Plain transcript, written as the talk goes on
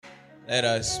Let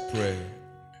us pray.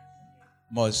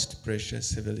 Most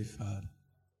precious Heavenly Father,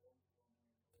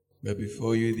 we're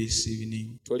before you this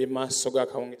evening tuli maaso ga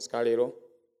kawungezi ka leero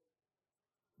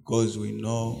because we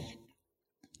know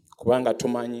kubanga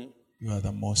tumanyi you are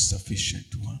the most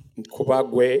sufficient one. kuba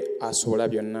gwe asobola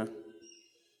byonna.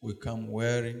 We come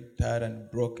weary, tired and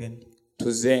broken,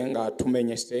 Tuze nga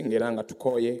tumenyese ngera nga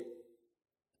tukooye,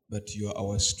 but you are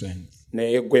our strength.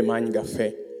 naye gwe maanyi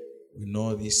gaffe. We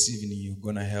know this evening you're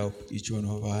going to help each one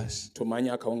of us. Tumanyi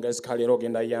akawungezi ka leero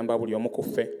ogenda yamba buli omu ku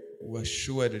ffe.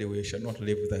 Assuredly we shall not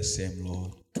live the same,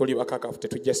 Lord. Tuli bakakafu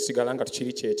tetujja sigala nga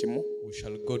tukiri kyekimu. We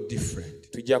shall go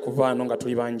different. Tujja kuvaano nga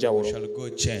tuli We banjawulo. shall go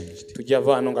changed. Tujja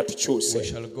vaano nga We tukyuse.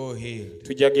 shall go healed.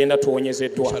 Tujja genda We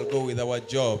tuwonyezeddwa. shall go with our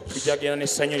jobs. Tujja genda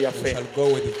n'essanyu We lyaffe. shall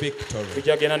go with victory.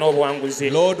 Tujja genda n'obuwanguzi.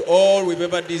 Lord, all we've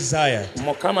ever desired,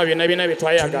 Mukama byonna byonna bye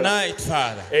twayagala. tonight,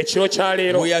 Father, Ekiro kya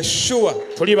leero we are sure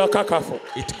tuli bakakafu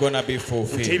it's going to be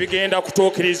fulfilled. tibigenda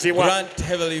kutuukirizibwa. Grant,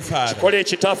 Heavenly Father, Kola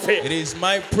ekitaffe. it is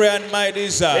my prayer and my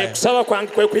desire Kusaba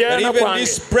kwange kwe that kuyalana even kwange.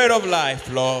 this bread of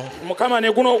life, Lord, Mukama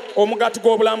ne guno omugaati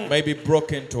gw'obulamu may be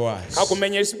broken to us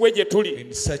kagumenyesibwe gye tuli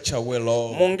in such a way,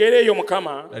 Lord, mu ngeri eyo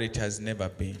Mukama that it has never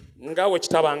been. nga bwe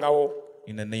kitabangawo.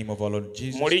 In the name of our Lord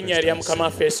Jesus Mu linnya Christ, erya I Mukama say,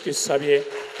 waffe Yesu Kristo tusabye.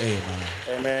 Amen.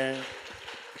 Amen.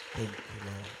 Thank you,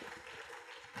 Lord.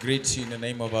 Greet you in the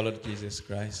name of our Lord Jesus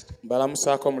Christ.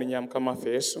 Mbalamusaako mu linnya lya Mukama waffe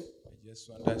Yesu. I just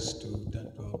want us to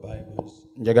turn to our Bibles.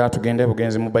 Njagala tugende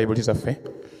bugenzi mu Bayibuli zaffe.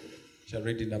 We shall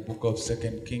read in the book of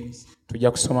 2 Kings,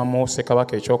 Tujja kusoma mu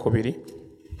Ssekabaka ekyokubiri,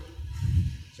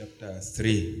 chapter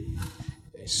 3.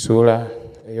 essuula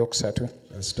ey'okusatu.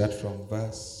 I'll start from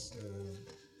verse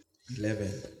 11.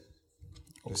 to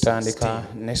Okutandika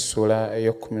 16. n'essuula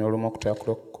ey'okumi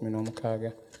okutuuka ku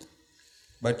 16.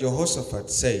 But Jehoshaphat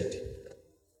said,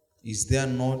 "Is there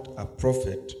not a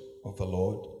prophet of the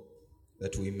Lord,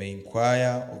 that we may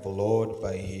inquire of the Lord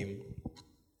by him?"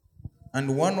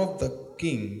 And one of the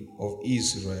king of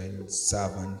Israel's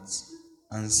servants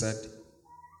answered,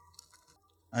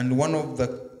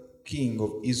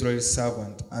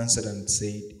 and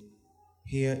said,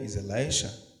 "Here is Elisha,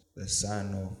 the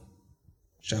son of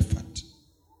Shaphat,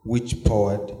 which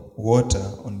poured water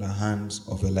on the hands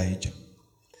of Elijah."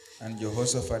 And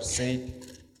Jehoshaphat said,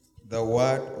 "The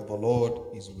word of the Lord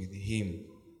is with him."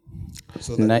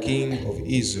 So the king of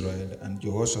Israel and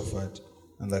Jehoshaphat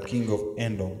and the king of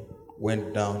Edom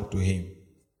went down to him.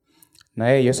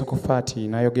 Naye Yekosafaati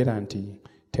n'ayogera nti,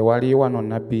 "Tewali wano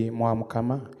nnabbi mwa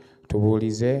Mukama,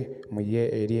 tubuulize mu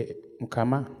ye eri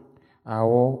Mukama."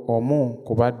 Awo omu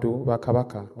ku baddu ba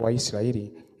kabaka wa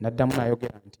Isirayiri n'addamu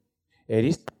n'ayogera nti,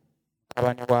 "Erisa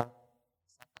mutabani wa Safati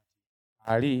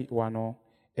ali wano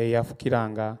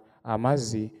eyafukiranga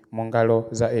amazzi mu ngalo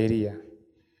za Eriya."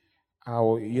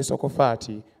 Awo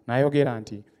Yekosafaati n'ayogera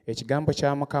nti, "Ekigambo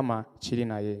kya Mukama kiri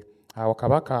naye." Awo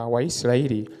kabaka wa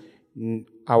Isirayiri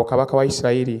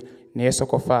ne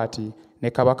Yekosafaati ne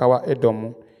kabaka wa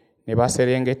Edomu ne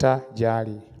baserengeta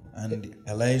gy'ali. And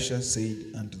Elisha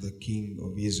said unto the king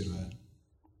of Israel,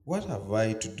 "What have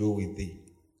I to do with thee?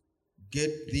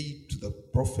 Get thee to the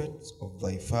prophets of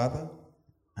thy father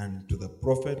and to the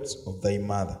prophets of thy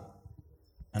mother."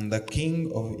 And the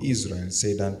king of Israel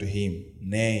said unto him,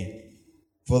 "Nay,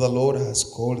 for the Lord has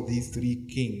called these 3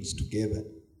 kings together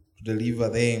to deliver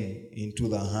them into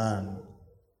the hand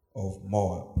of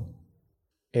Moab."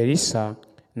 Erisa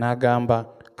n'agamba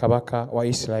kabaka wa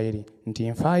Isirayiri nti,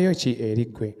 "Nfaayo ki eri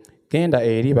ggwe? Genda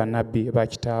eri bannabbi ba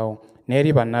kitaawo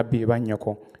n'eri bannabbi ba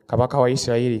nnyoko." Kabaka wa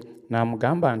Isirayiri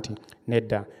n'amugamba nti,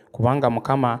 "Nedda, kubanga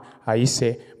Mukama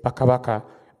ayise bakabaka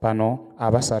bano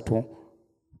abasatu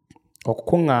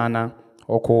okukuŋŋaana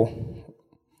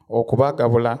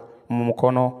okubagabula mu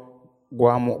mukono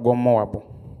gwa Mowabu."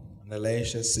 And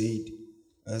Elisha said,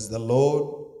 "As the Lord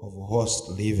of hosts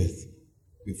liveth,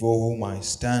 before whom I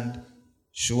stand,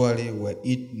 surely were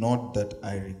it not that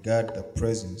I regard the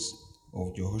presence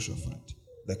of Jehoshaphat,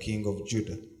 the king of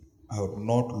Judah, I would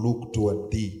not look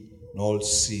toward thee, nor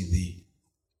see thee."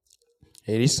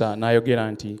 Erisa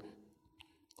n'ayogera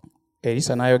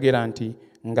nti,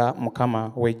 "Nga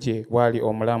Mukama w'eggye bw'ali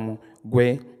omulamu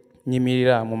gwe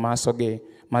nyimirira mu maaso ge,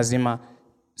 mazima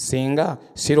singa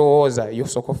sirowooza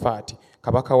Yekosafaati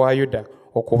kabaka wa Yuda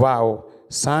okubaawo,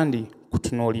 sandi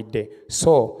kutunuulidde,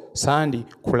 so sandi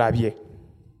kulabye.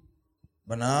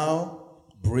 But now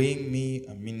bring me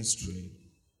a minstrel."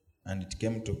 And it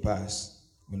came to pass,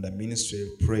 when the minstrel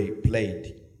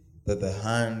played, that the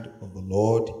hand of the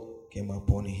Lord came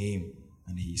upon him,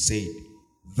 and he said,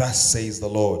 "Thus says the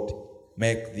Lord,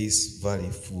 make this valley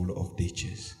full of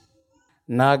ditches."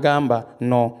 n'agamba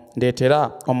no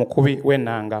ndeetera omukubi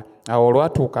w'ennanga. Awo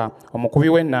olwatuuka omukubi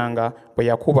w'ennanga bwe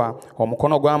yakuba,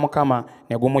 omukono gwa Mukama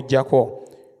ne gumuggyako,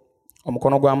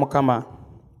 omukono gwa Mukama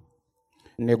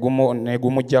ne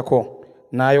gumuggyako,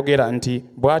 n'ayogera nti,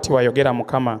 bw'ati bw'ayogera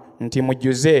Mukama nti,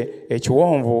 mujjuze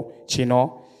ekiwonvu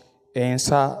kino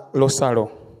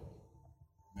ensalosalo.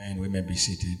 Amen. We may be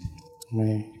seated.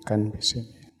 Can be seen.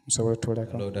 Musobola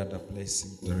tuleka. Lord, add a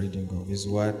blessing to the reading of His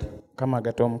word. Kama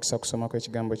agatta omukisa kusoma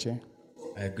kw'ekigambo kye.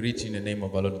 I greet you in the name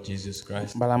of our Lord Jesus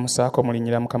Christ. Mbalamusaako mu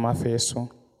linnya lya Mukama waffe Yesu.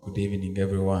 Good evening,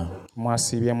 everyone.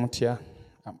 Mwasiibye mutya?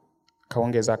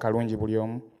 Kawungeeza akalungi buli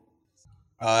omu.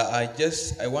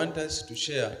 I want us to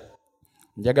share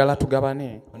Njagala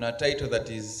tugabane on a title that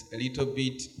is a little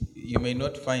bit, you may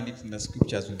not find it in the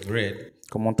scriptures we've read,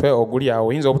 ku mutwe oguli awo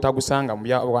oyinza obutagusanga mu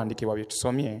byawandiikibwa bye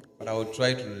tusomye, but I will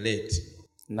try to relate.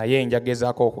 naye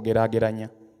njagezaako okugeraageranya.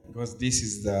 Because this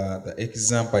is the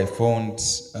example I found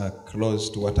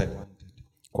close to what I wanted.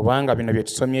 Kubanga bino bye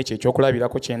tusomye ekyo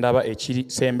ekyokulabirako kye ndaba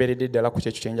ekisemberedde ddala ku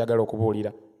kyekyo kye njagala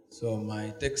okubuulira. So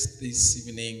my text this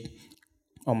evening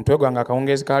Omutwe gwange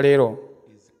akawungeezi ka leero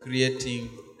is creating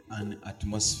an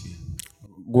atmosphere.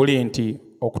 guli nti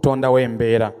okutondawo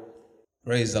embeera.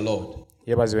 Praise the Lord.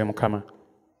 Yeebazibwe Mukama.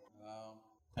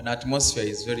 An atmosphere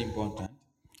is very important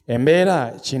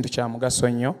Embeera kintu kya mugaso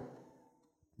nnyo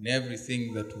in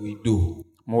everything that we do.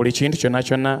 mu buli kintu kyonna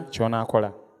kyonna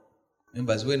ky'onaakola.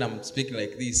 Members, when I'm speaking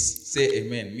like this, say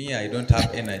amen. Me, I don't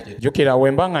have energy. Jjukira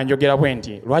wemba nga njogera bwe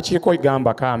nti lwakiriko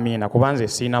gambako amiina kuba nze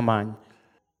siina maanyi.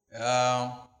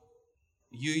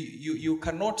 You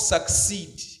cannot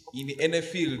succeed in any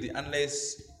field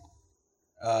unless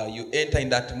you enter in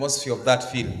the atmosphere of that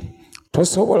field.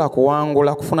 Tosobola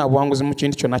kuwangula kufuna buwanguzi mu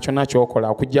kintu kyonna kyonna ky'okola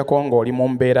okuggyako ng'oli mu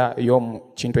mbeera y'omu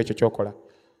kintu ekyo ky'okola.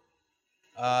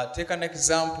 Take an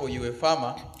example, you're a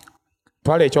farmer.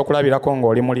 Twala ekyokulabirako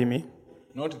ng'oli mulimi.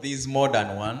 Not these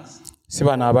modern ones. Si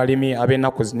bano abalimi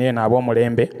ab'ennaku zineeno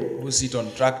ab'omulembe who sit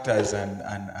on tractors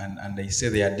and they say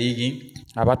they are digging.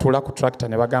 abatuula ku tractor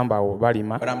ne bagamba awo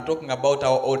balima. But I'm talking about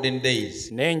our olden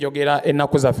days. Naye njogera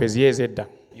ennaku zaffe ziye ez'edda.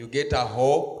 You get a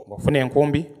hoe Ofuna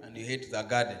enkumbi and you head to the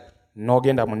garden.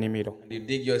 n'ogenda mu nnimiro. And you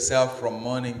dig yourself from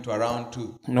morning to around 2.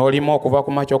 N'olima okuva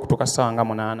ku makya okutuuka ssaawa nga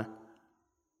 8.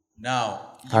 Now,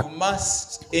 you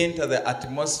must enter the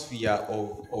atmosphere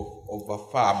of a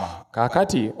farmer.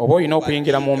 Kaakati oba olina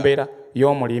okuyingira mu mbeera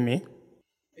y'omulimi.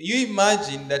 You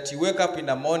imagine that you wake up in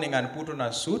the morning and put on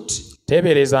a suit.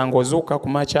 Teebereza ng'ozuuka ku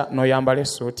makya n'oyambala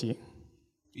essuuti.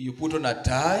 You put on a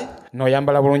tie.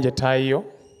 N'oyambala bulungi ettaayi yo.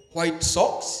 White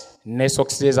socks. Ne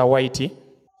socks eza white.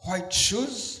 White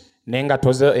shoes.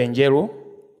 N'engatto zo enjeru.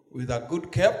 With a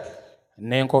good cap.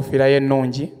 N'enkofiira ye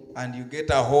ennungi. And you get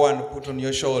a hoe and put on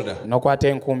your shoulder. N'okwata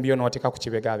enkumbi yo n'oteeka ku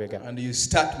kibegaabega. And you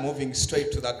start moving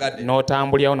straight to the garden.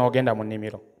 N'otambulirawo n'ogenda mu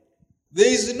nnimiro.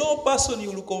 There is no person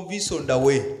you will convince on the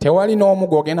way. Tewali n'omu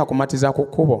gw'ogenda kumatiza ku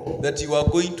kkubo. That you are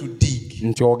going to dig.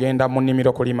 Nti ogenda mu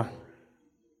nnimiro kulima.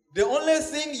 The only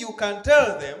thing you can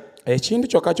tell them ekintu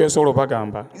kyokka ky'osobola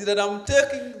obagamba is that I'm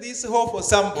taking this hoe for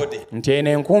somebody. Nti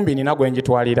eno enkumbi nina gwe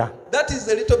njitwalira. That is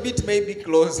a little bit maybe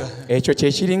closer. Ekyo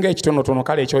kye kiringa ekitonotono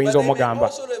kale ekyoyinza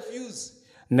omugamba.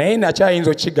 Naye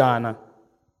nakyayinza okigaana.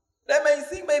 They may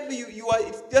think maybe you are,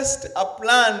 it's just a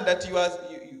plan that you are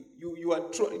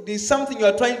there's something you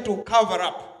are trying to cover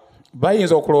up.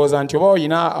 Bayinza okulowooza nti oba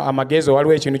olina amagezi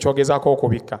waliwo ekintu ky'ogezaako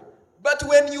okubikka. But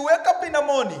when you wake up in the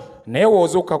morning naye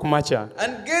w'ozuuka ku makya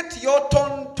and get your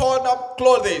torn up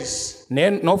clothes,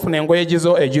 n'ofuna engoye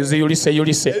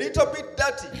eziyuliseyulise a little bit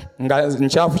dirty, nga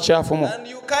nkyafu-kyafumu, and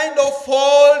you kind of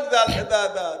fold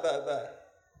the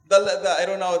I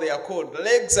don't know how they are called, the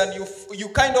legs, and you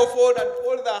kind of fold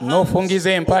the hands,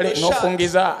 n'ofungiza empale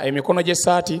n'ofungiza emikono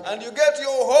gy'essaati, and you get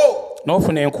your hoe,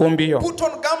 n'ofuna enkumbi yo, put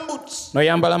on gumboots,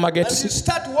 n'oyambala and you magetisi,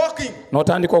 start walking.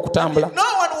 N'otandika okutambula. No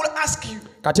one will ask you.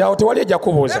 Kati awo tewali ajja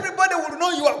kubuuza. Everybody will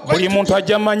know you are going Buli to muntu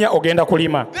ajja mmanya ogenda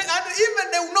kulima. And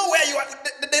even they will know where you are,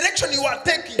 the direction you are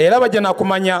taking. Era bajja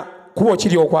nakumanya kubo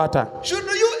kiri okwata. Should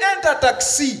you enter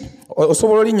taxi?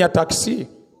 Osobola olinnya takisi.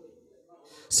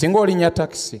 Singa olinnya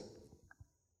takisi.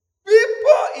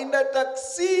 People in the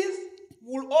taxis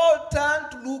will all turn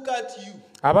to look at you.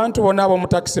 Abantu bonna ab'omu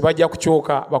takisi bajja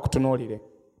kukyuka bakutunuulire.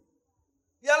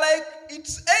 They are like,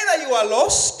 it's either you are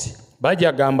lost,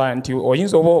 Bajja gamba nti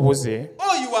oyinza oba obuze,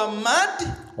 or you are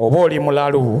mad. oba oli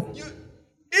mulalu.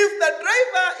 If the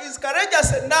driver is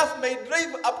courageous enough, may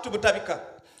drive up to Butabika.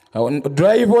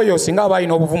 Drive oyo singa aba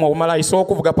alina obuvumu obumala ayise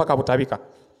okuvuga paka Butabika.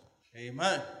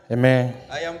 Amen. Amen.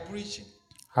 I am preaching.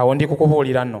 Awo ndi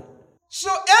kukubuulira nno. So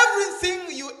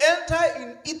everything you enter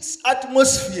in its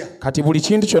atmosphere. Kati buli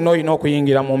kintu kyonna olina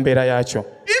okuyingira mu mbeera yaakyo.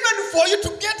 Even for you to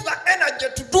get the energy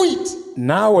to do it,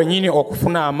 naawe nyini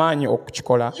okufuna amaanyi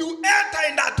okukikola you enter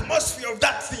in the atmosphere of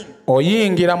that thing.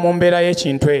 oyingira mu mbeera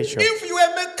y'ekintu ekyo. If you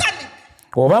are a mechanic,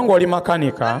 oba ng'oli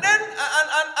makanika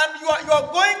and you are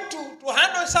going to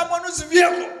handle someone's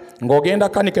vehicle, ng'ogenda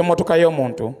kanika emmotoka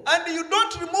y'omuntu and you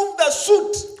don't remove the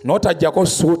suit, n'otajjako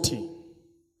suuti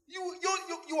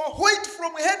you are white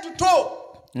from head to toe.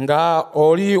 nga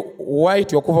oli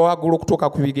white okuva waggulu kutuuka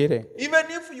ku bigere. Even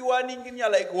if you are an engineer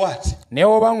like what? naye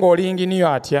oba ng'oli inginiyo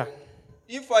atya,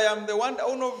 If I am the one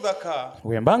owner of the car,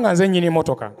 bwe mba nga nze nnyini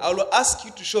motoka I will ask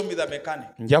you to show me the mechanic.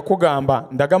 nja kugamba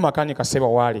ndaga makanika seba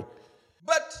waali.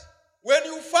 But when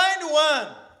you find one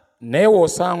naye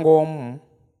w'osanga omu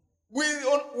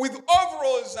with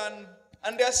overalls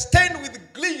and they are stained with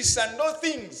grease and those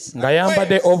things, nga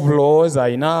yambadde overalls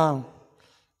alina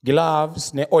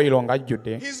gloves ne oil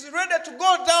ng'ajjudde, he's ready to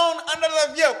go down under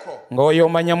the vehicle. ng'oyo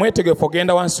omanya mwetegefu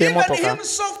ogenda wansi Even w'emmotoka,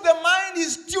 himself, the mind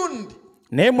is tuned.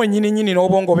 naye mwennyini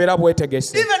n'obwongo obeera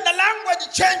bwetegese, Even the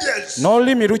language changes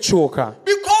n'olulimi lukyuka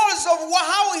because of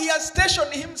how he has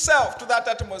stationed himself to that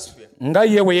atmosphere. nga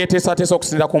ye bwe yeeteesateesa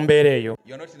okusinziira ku mbeera eyo.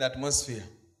 You're not in the atmosphere.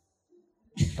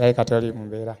 Kati oli mu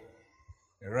mbeera.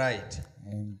 Right.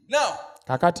 Now,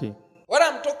 Kakati what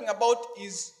I'm talking about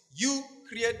is you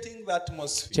creating the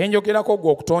atmosphere. kye njogerako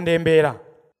gwe okutonda embeera,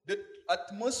 The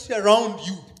atmosphere around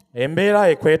you, embeera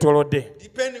ekwetoolodde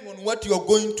depending on what you are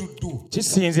going to do.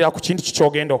 kisinziira ku kintu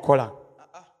kikyogenda okukola.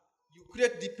 You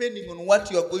create depending on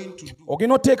what you are going to do.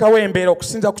 ogenda oteekawo embeera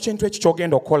okusinziira ku kintu ekyo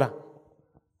kyogenda okukola.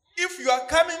 If you are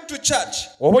coming to church,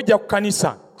 oba ojja ku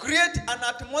kanisa, create an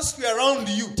atmosphere around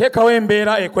you teekawo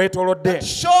embeera ekwetoolodde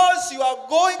shows you are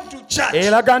going to church.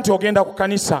 eraga nti ogenda ku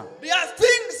kanisa. There are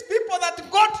things people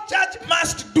that go to church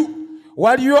must do.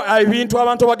 waliyo ebintu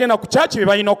abantu abagenda ku kyaki bye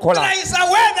balina okukola. There is a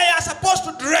way they are supposed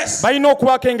to dress. balina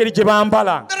okubaako engeri gye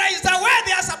bambala, There is a way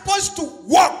they are supposed to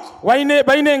walk. balina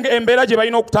embeera gye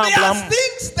balina There are okutambulamu,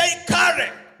 things they carry.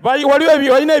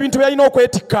 balina ebintu bye balina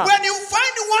okwetikka. When you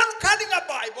find one carrying a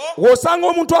Bible, w'osanga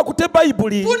omuntu akutte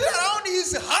bayibuli put it around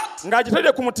his heart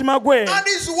ng'agitadde ku mutima gwe and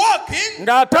is walking,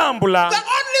 ng'atambula, the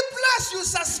only place you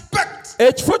suspect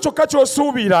ekifo kyokka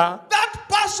ky'osuubira that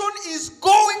person is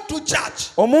going to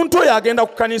church. omuntu oyo agenda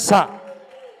ku kanisa.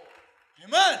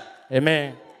 Amen.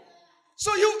 Amen.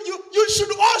 So you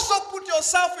should also put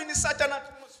yourself in such an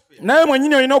atmosphere. naye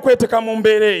mwennyini olina okweteeka mu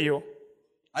mbeera eyo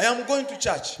I am going to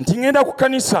church. nti ngenda ku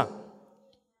kanisa.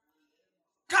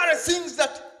 Carry things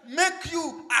that make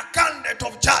you a candidate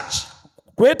of church.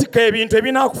 kwetika ebintu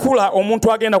ebinaakufuula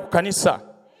omuntu agenda ku kanisa.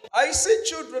 I see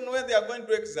children when they are going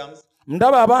to exams,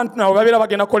 ndaba abantu nabo babeera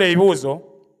bagenda kukola ebibuuzo,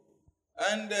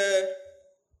 and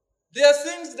there are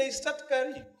things they start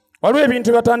carrying. waliwo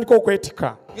ebintu bye batandika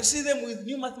okwetika. You see them with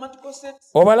new mathematical sets,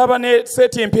 obalaba ne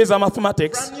seeti empya eza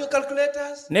mathematics brand new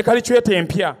calculators, ne kalikyueta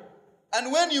empya,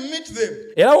 and when you meet them,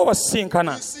 era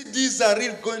bw'obasisinkana you see these are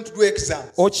really going to do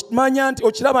exams. okimanya nti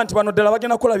okiraba nti bano ddala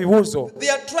bagenda kukola bibuuzo. They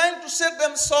are trying to set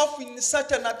themselves in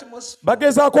such an atmosphere.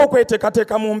 bagezaako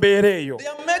okweteekateeka mu mbeera eyo, They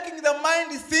are making the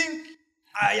mind think,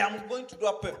 I am going to do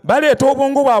a paper. baleeta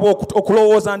obwongo bwabwe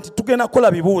okulowooza nti tugenda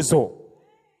kukola bibuuzo.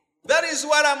 That is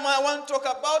what I want to talk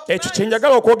about ekyo kye tonight.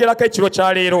 njagala okwogerako ekiro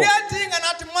kya leero, Creating an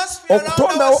atmosphere around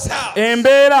okutondawo ourselves.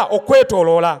 embeera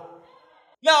okwetooloola.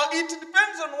 Now, it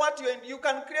depends on what you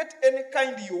can create any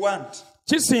kind you want.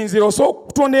 Kisinzira osobola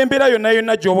okutonda embeera yonna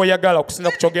yonna gy'oba oyagala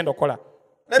okusinza ku kyogenda okukola.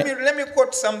 Let me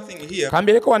quote something here.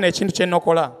 Kambeereko wano ekintu kye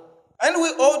nnokola. And we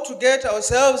ought to get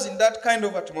ourselves in that kind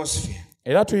of atmosphere.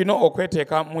 Era tulina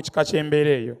okweteeka mu kika ky'embeera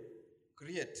eyo.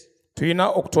 Create. Tulina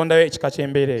okutondayo ekika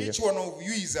ky'embeera eyo. Each one of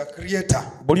you is a creator.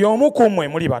 Buli omu ku mmwe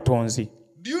muli batonzi.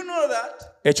 Do you know that?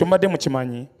 Ekyo mbadde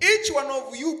mukimanyi. Each one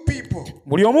of you people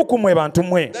Buli omu ku mmwe bantu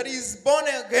mmwe that is born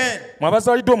again mwe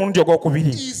abazaaliddwa omulundi ogwokubiri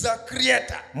is a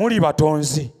creator. muli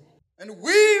batonzi. And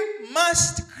we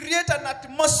must create an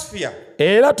atmosphere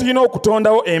Era tulina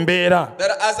okutondawo embeera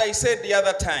that, as I said the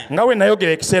other time. nga bwe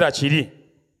nayogera ekiseera kiri.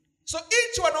 So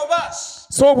each one of us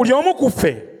So buli omu ku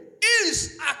ffe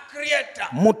is a creator.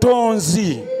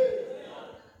 mutonzi.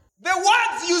 The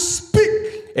words you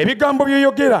speak, Ebigambo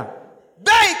by'oyogera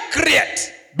they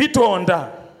create. bitonda.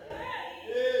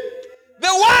 The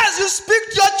words you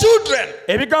speak to your children,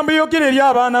 Ebigambo by'oyogera eri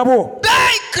abaana bo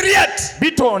they create.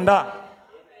 bitonda.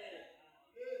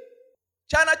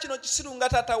 Kyana kino kisiru nga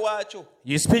tata waacho.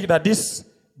 You speak that this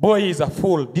boy is a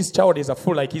fool, this child is a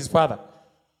fool like his father.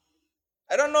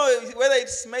 I don't know whether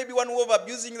it's maybe one way of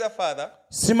abusing the father.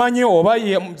 Simanyi oba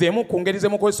zemu ku ngeri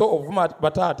z'emukozesa obuvuma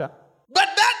bataata. But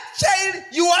that child,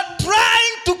 you are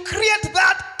trying to create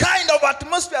that kind of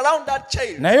atmosphere around that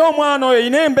child. naye omwana oyo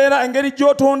ina embeera engeri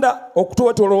gy'otonda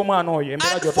okutwetola omwana oyo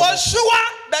embeera And for gy'otonda. sure,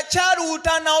 the child will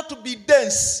turn out to be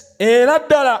dense. Era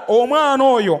ddala omwana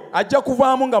oyo ajja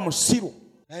kuvaamu nga musiru.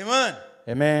 Amen.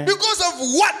 Amen. Because of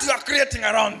what you are creating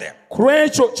around them. Ku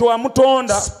lw'ekyo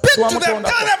kyewamutonda Speak to them.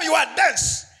 Tell them you are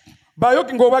dense. bayo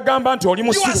ng'obagamba nti oli You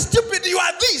are musiru, stupid. You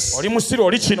are this. oli musiru,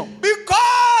 oli kino,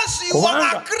 Because you are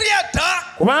Kubanga. a creator.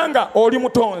 kubanga oli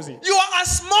mutonzi, You are a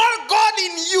small God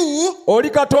in you. oli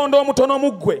katonda omutono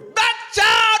mu ggwe. That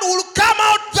child will come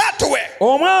out that way.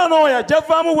 Omwana oyo ajja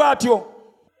vaamu bw'atyo.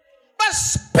 But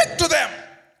speak to them.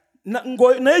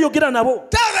 Naye yogera nabo,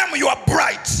 Tell them you are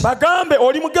bright. bagambe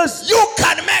oli mugezi, You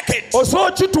can make it.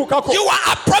 osobola kituukako, You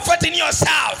are a prophet in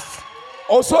yourself.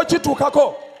 osobola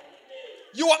kituukako.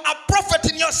 You are a prophet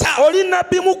in yourself. Oli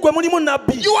nabbi mu ggwe, mulimu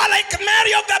nabbi. You are like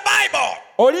Mary of the Bible.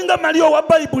 Oli nga Maliya owa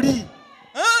Bayibuli.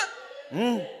 Huh?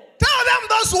 Tell them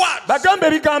those words. Bagambe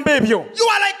ebigambo ebyo. You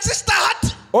are like Sister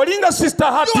Hattie. Oli nga Sister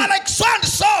You Hati, are like so and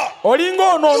so. oli nga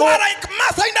You onoono, are like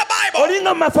Martha in the Bible. oli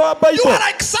nga Martha wa You Bayibuli, are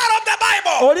like Sarah of the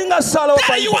Bible. oli nga Sara wa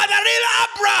Tell you Bayibuli. are the real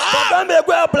Abraham. Bagambe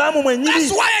gwe Abulaamu mwennyini.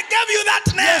 That's why I gave you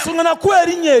that name. Ensonga nakuwa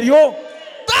erinnya eryo.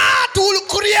 That will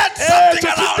create something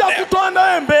Ekyo around kijja them.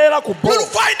 kutondawo embeera ku bo. You'll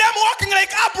find them walking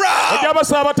like Abraham. Ojja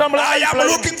basaba batambula I nga am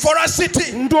Ibulayimu. looking for a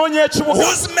city Ndoonya ekibuga.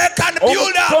 whose maker and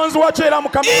builder Omutonzi wakyo era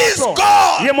Mukama is wakyo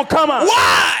God. ye Mukama.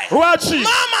 Why? Lwaki?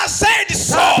 Mama said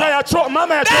so.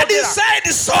 Mama Daddy yakyogera.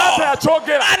 said so. Taata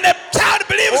yakyogera. And the child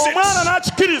believes Omwana it.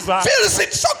 n'akikiriza. Feels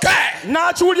it's okay.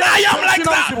 N'akiwulira I am like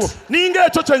kino that. buzibu. Ninga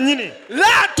ekyo kyennyini.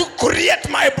 Learn to create,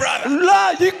 my brother.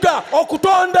 La yiga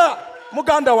okutonda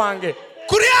muganda wange.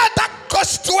 Create a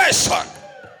situation.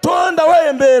 Tondawo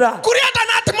embeera. Create an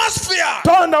atmosphere.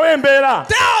 Tondawo embeera.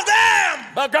 Tell them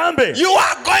Bagambe you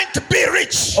are going to be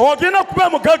rich. ogenda kuba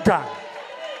mugagga.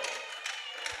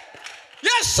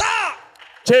 Yes, sir.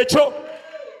 Kyekyo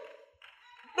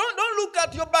Don't look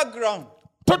at your background.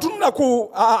 totunula ku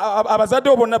abazadde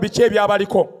bo bonna biki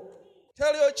ebyabaliko.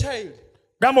 Tell your child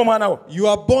Gamba omwana wo you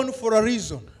are born for a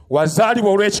reason.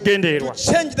 wazaalibwa olw'ekigendeerwa.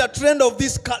 Change the trend of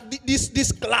this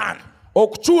clan.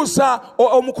 Okukyusa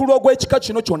omukulu ogw'ekika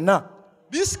kino kyonna.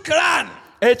 This clan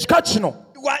Ekika kino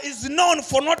is known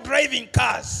for not driving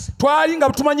cars. twali nga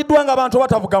tumanyiddwa nga abantu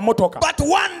batavuga motoka. But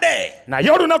one day, Naye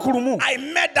olunaku lumu I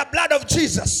met the blood of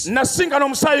Jesus nasinkana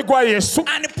omusaayi gwa Yesu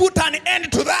and put an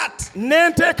end to that. ne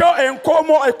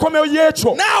nteekawo ekkomero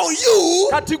y'ekyo. Now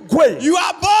Kati gwe you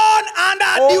are born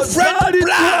under different blood,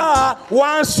 ozaalibwa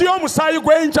wansi y'omusaayi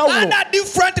gw'enjawulo, under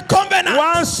different covenant.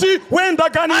 wansi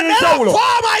w'endagaano And y'enjawulo.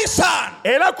 therefore, my son,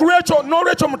 Era ku lwekyo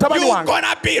n'olwekyo mutabani you're wange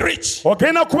gonna be rich.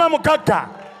 ogenda kuba mugagga.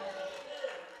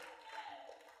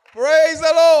 Praise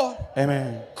the Lord.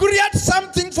 Amen. Create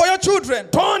something for your children.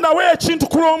 Tondawo ekintu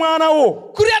ku lw'omwana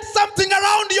wo. Create something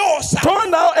around yourself.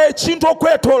 Tondawo ekintu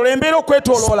okwetooloola, embeera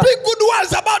okwetooloola. Speak good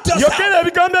words about yourself. Yogera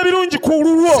ebigambo ebirungi ku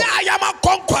lulwo. Say, I am a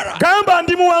conqueror. Gamba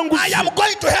ndi I muwanguzi. am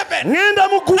going to heaven. Ngenda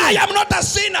mu ggulu. I am not a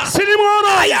sinner. Siri I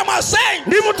mwono. am a saint.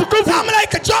 Ndi mutukuvu. I'm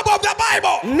like a Job of the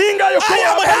Bible. Ninga I am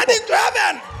Yokowa. heading to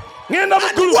heaven Ngenda mu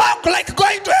and ggulu. walk like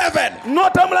going to heaven.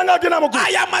 N'otambula ng'agenda mu ggulu.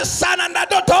 I am a son and a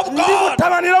daughter of Ndi God.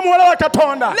 mutabanira muwala wa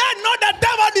Katonda. Let not the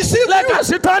devil deceive Leka you.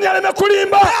 sitaani aleme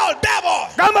kulimba. Tell devil,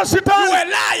 Gamba you sitaani a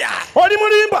liar. oli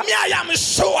mulimba. Me, I am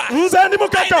sure. Nze ndi I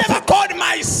mukakafu. never called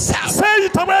myself.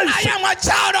 Seeyita I bweyisi. am a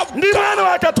child of Ndi mwana God.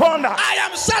 wa Katonda. I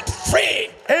am set free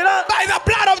Era by the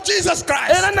blood of Jesus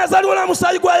Christ. nazaalibwa na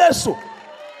musaayi gwa Yesu.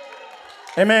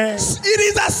 Amen. It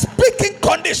is a speaking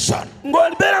condition.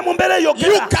 Ng'olibeera mu mbeera You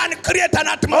eyogera. can create an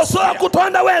Osobola atmosphere.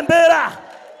 kutondawo embeera.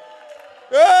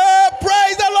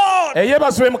 Praise the Lord.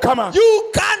 Eyeebazibwe Mukama.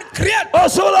 You can create.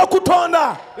 Osobola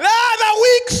okutonda. Let the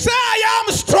weak say, I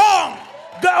am strong.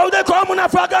 Oleka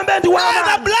omunafu agambe ndi Let the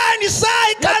w'amaanyi. blind say,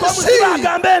 I Leka can omusibe see.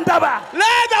 agambe ndaba.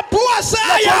 Let the poor say,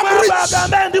 I Leka am omwamba rich.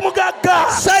 agambe ndi mugagga.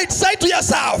 Say to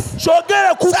yourself,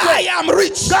 Kyogere ku say, I ggwe. am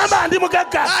rich. Gamba ndi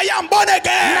mugagga. I am born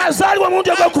again. Nazaalibwa omulundi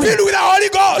I'm filled ogwokubiri. with the Holy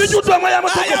Ghost. Bijjudde Omwoyo I am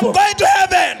Mutukuvu. going to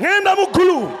heaven. Ngenda mu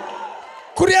ggulu.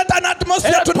 Create an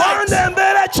atmosphere Era tonight. tonda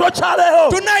embeera ekiro kya leero.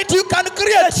 Tonight you can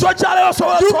create. Ekiro kya leero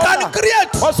osobola You kutonda. can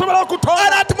create Osobola an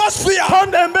okutonda. atmosphere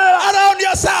Tonda embeera around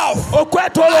yourself and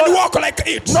okwetooloola. walk like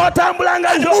it. N'otambula nga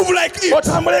And yo. move like it.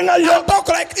 Otambule nga yo. And talk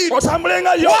like it. Otambule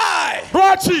nga yo. Why?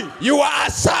 Lwaki? You are a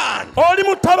son. Oli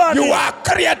mutabani. You are a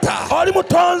creator. Oli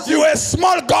mutonzi. You are a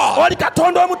small God. Oli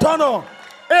Katonda omutono.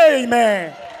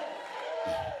 Amen.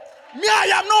 Me,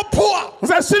 I am not poor.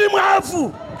 Nze siri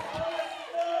mwavu.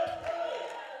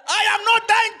 I am not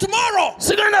dying tomorrow.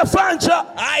 Sigenda fa nkya.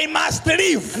 I must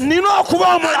live Nina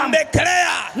okuba and omulamu.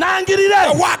 declare the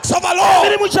Nangirire. works of the Lord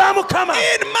Emirimu gya Mukama.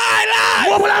 in my life.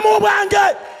 Mu bulamu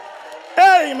bwange.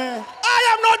 Amen. I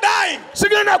I am not dying.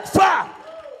 sigenda kufa.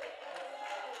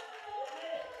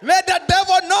 Let the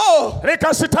devil know. Leka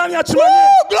sitaani Woo, akimanye.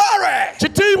 glory.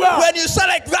 Kitiibwa. When you say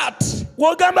like that,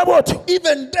 Wogamba bw'otyo.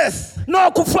 even death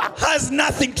N'okufa has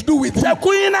nothing to do with you.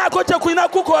 tekuyinaako kyekulina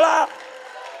kukola.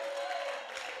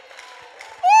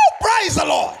 Oh, praise the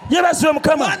Lord. Yeebazibwe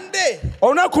Mukama. One day,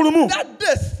 Olunaku lumu that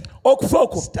death okufa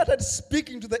okwo started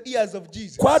speaking to the ears of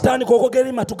Jesus. kwatandika okwogera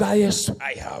ematu ga Yesu.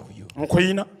 I have you.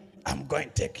 Nkuyina. I'm going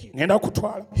to take you. Ngenda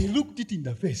kutwala. He looked it in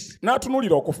the face.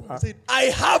 N'atunuulira okufa. Said, I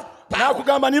have power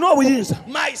N'akugamba nina obuyinza.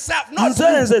 myself, not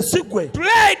Nze si ggwe. to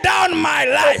lay down my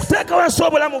life. Okuteeka wansi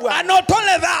obulamu bwange. And not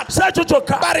only that, Si ekyo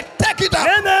kyokka. but take it up.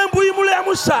 Naye n'embuyimula ya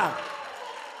Musa.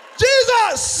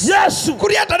 Jesus Yesu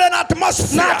created an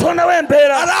atmosphere n'atondawo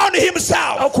embeera around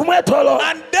himself. okumwetoloola.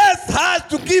 And death has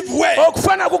to give way.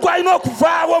 Okufa nakwo kwalina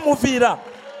okuvaawo muviira.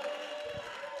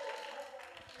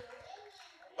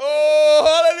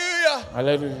 Oh,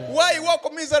 hallelujah. Why you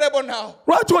walk miserable now?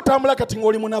 Lwaki otambula kati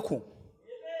ng'oli munaku?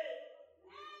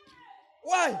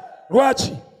 Why? Lwaki?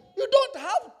 You don't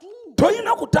have to.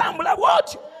 Toyina kutambula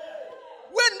bw'otyo.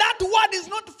 When that word is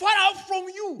not far out from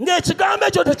you, Ng'ekigambo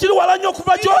ekyo tekiri wala nnyo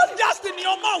okuva it's gy'oli. just in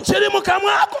your mouth. Kiri mu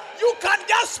kamwa ko. You can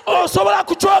just Osobola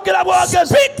kukyogera bw'ogeza.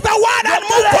 speak the word and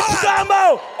move Yogera forward.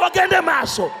 ekigambo ogende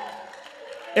maaso.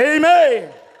 Amen.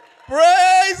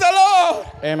 Praise the Lord.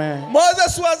 Amen.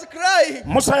 Moses was crying.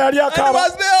 Musa yali And he akaaba.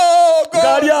 was there. Oh,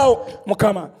 Ng'ali God. awo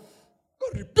Mukama.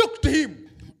 God rebuked him.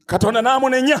 Katonda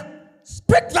n'amunenya.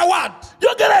 Speak the word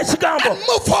Yogera ekigambo. and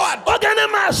move forward. Ogende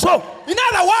maaso. In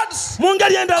other words, Mu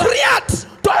ngeri endala.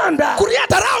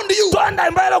 create around you Tonda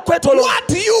embeera okwetoloola. what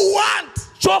you want.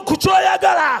 Ku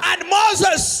kyoyagala. And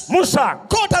Moses Musa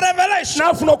got a revelation.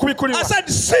 n'afuna I okubikulirwa. said,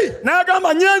 see,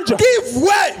 N'agamba nnyanja. give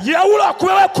way. Yawula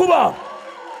okubewa ekkubo.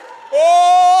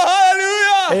 Oh,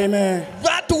 hallelujah. Amen.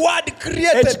 That word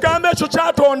created Ekigambo ekyo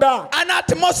kyatonda an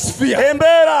atmosphere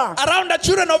embeera around the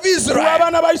children of ku Israel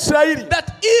abaana ba Isirayiri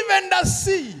that even the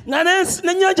sea nga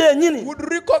n'ennyanja yennyini would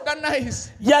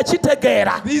recognize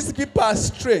yakitegeera. these people are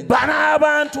strange. Bano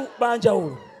abantu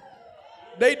banjawulo.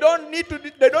 They don't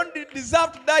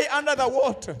deserve to die under the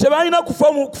water. Tebalina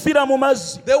kufiira mu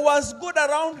mazzi. There was good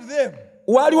around them.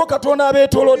 Waaliwo Katonda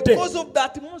abeetoolodde. Because of the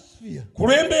atmosphere Ku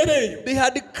lw'embeera eyo they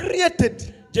had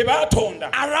created gye baatonda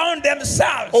around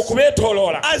themselves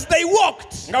okubeetooloola. as they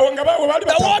walked. Nga bwe baali The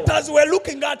batambula. waters were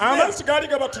looking at them Amazzi gaali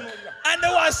gabatunuulira. and they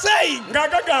were saying, Nga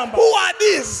gagamba. who are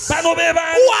these? Bano be Who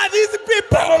baani? are these Bano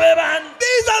people? be baani?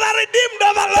 These are the redeemed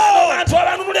of the Bano Lord. bantu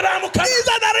abanunule ba Mukama. These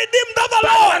are the redeemed of the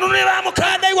Bano Lord. banunule ba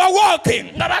Mukama. And they were walking.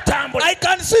 Nga batambula. I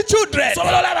can see children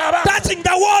Sobola olaba abaana. touching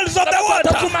the walls of the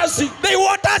Bakwata ku water. mazzi. They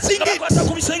were touching it. Bakwata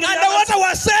ku bisenge And the water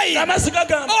was saying, Amazzi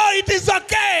gagamba. oh, it is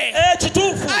okay.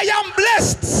 Kituufu. I am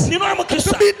blessed Nina to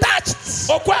omukisa. be touched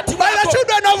by the Okwatibwako.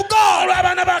 children of God.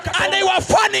 Olw'abaana ba And they Katonda. were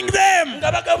fanning them.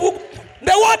 Nga bagabu.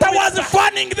 The water was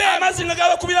fanning them. Amazzi nga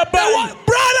gabakubira bbali.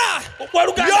 Brother,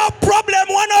 Waluganda. your problem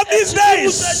one of these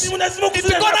days, Ezimu n'ezimu it's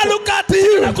okuzirengako. going to look at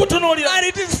you and Nakutunuulira.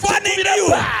 it is fanning Kubira you.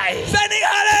 bbali. Saying,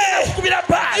 "Hallelujah, Kubira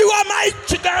bbali. you are my,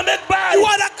 Kigambo ebbali. you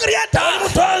are the creator.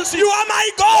 Omutonzi. You are my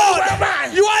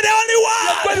God. You are the only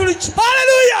Gwe one." buli ki.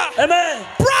 Hallelujah. Amen.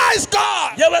 Praise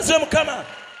God. Yeebazibwe Mukama.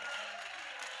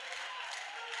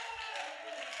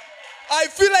 I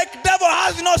feel like devil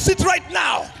has no seat right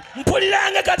now.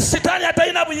 Mpuliranga kati sitaani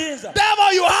atalina buyinza.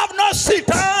 Devil, you have no seat.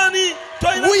 Sitaani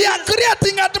tolina We are buyinza.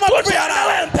 creating atmosphere Tutondawo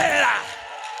now. empeera.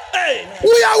 Hey.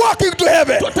 We are walking to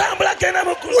heaven. Tutambula genda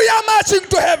mu ggulu. We are marching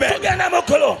to heaven. Tugenda mu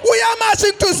ggulu. We are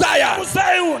marching to Mu Zion.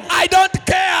 Sayuuni. I don't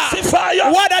care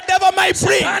Sifaayo. what the devil might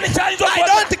bring. Sitaani kyayinza I okukola.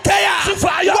 don't care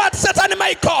Sifaayo. what Satan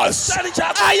might cause. Sitaani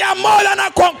kyakola. I am more than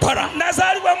a conqueror.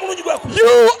 Nazaalibwa mulungi gwa ku.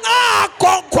 You are a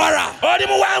conqueror. Oli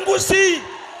muwanguzi.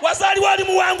 Wazaalibwa oli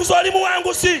muwanguzi, oli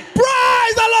muwanguzi.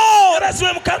 Praise the Lord.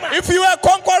 Yeebazibwe Mukama. If you are a Oba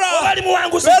conqueror, oli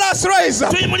muwanguzi. let us rise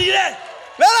up. Tuyimulire.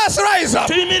 Let us rise up.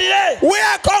 Tuyimirire. We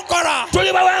are conqueror.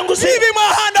 Tuli bawanguzi. Give him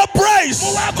a hand of praise.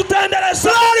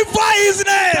 Muwakutendereza. Glorify his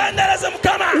name. Tendereza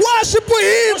Mukama. Worship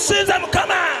him. Musinza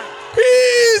Mukama. He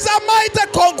is a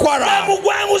mighty conqueror.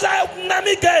 Namugwanguza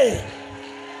namige.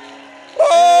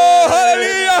 Oh,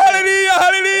 hallelujah, hallelujah,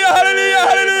 hallelujah, hallelujah,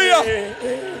 hallelujah.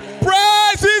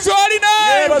 Praise his holy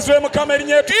name. Yeebazibwe Mukama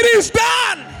erinnya lye. It is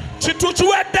done.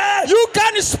 Kituukiwedde. You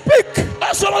can speak.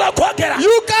 Osobola kwogera.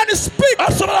 You can speak.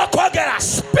 Osobola kwogera.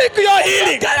 Speak your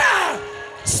healing. Yogera.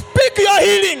 Speak your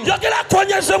healing. Yogera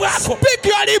kuwonyezebwako. Speak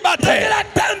your liberty. Yogera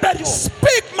ddembe lyo.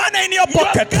 Speak money in your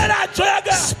pocket. Yogera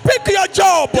kyoyagala. Speak your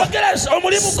job. Yogera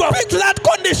omulimu gwo. Speak to that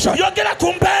condition. Yogera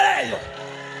ku mbeera eyo.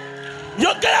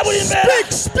 Yogera buli mbeera.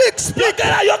 Speak, speak, speak.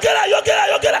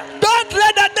 Yogera. Don't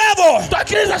let the devil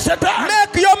Tokkiriza Setaani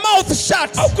make your mouth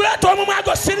shut. okuleeta omumwa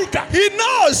gwo sirika. He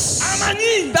knows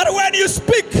Amanyi that when you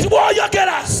speak,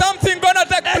 bw'oyogera something gonna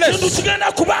take ekintu place.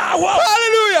 kigenda kubaawo.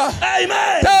 Hallelujah.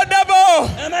 Amen. Tell devil,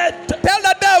 Amen. tell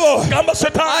the devil, Gamba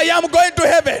Setaani I am going to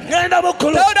heaven. ngenda mu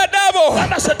ggulu. Tell the devil,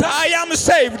 Gamba Setaani I am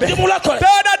saved. ndi mulokole.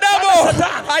 Tell the devil,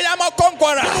 Satan. I am a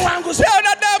conqueror. Muwanguzi. Tell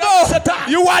the devil, Satan.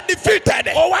 you are defeated.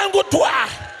 Owanguddwa.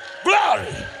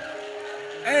 Glory.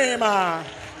 Amen.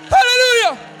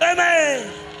 Hallelujah.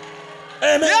 Amen.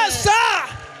 Amen. Yes, sir.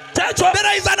 Kyekyo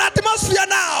There is an atmosphere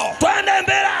now. twende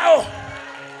embeeraawo.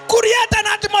 Create an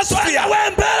atmosphere.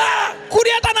 Wembeera.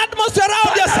 Create an atmosphere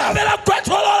around yourself. Embeera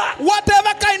kwetoloola.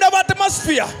 Whatever kind of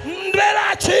atmosphere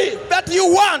Mbeera ki that you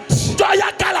want,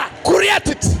 gy'oyagala create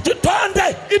it.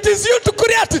 gitonde. It is you to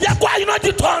create it. Yekwalina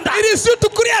gitonda. It is you to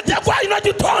create it. Yekwalina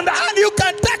gitonda. And you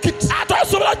can take it. Ate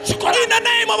osobola kukikola. In the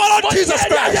name of our Lord Jesus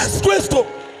Christ. Yesu Kristo.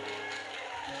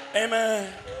 Amen.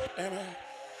 Amen.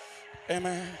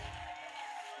 Amen.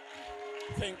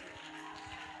 Thank you.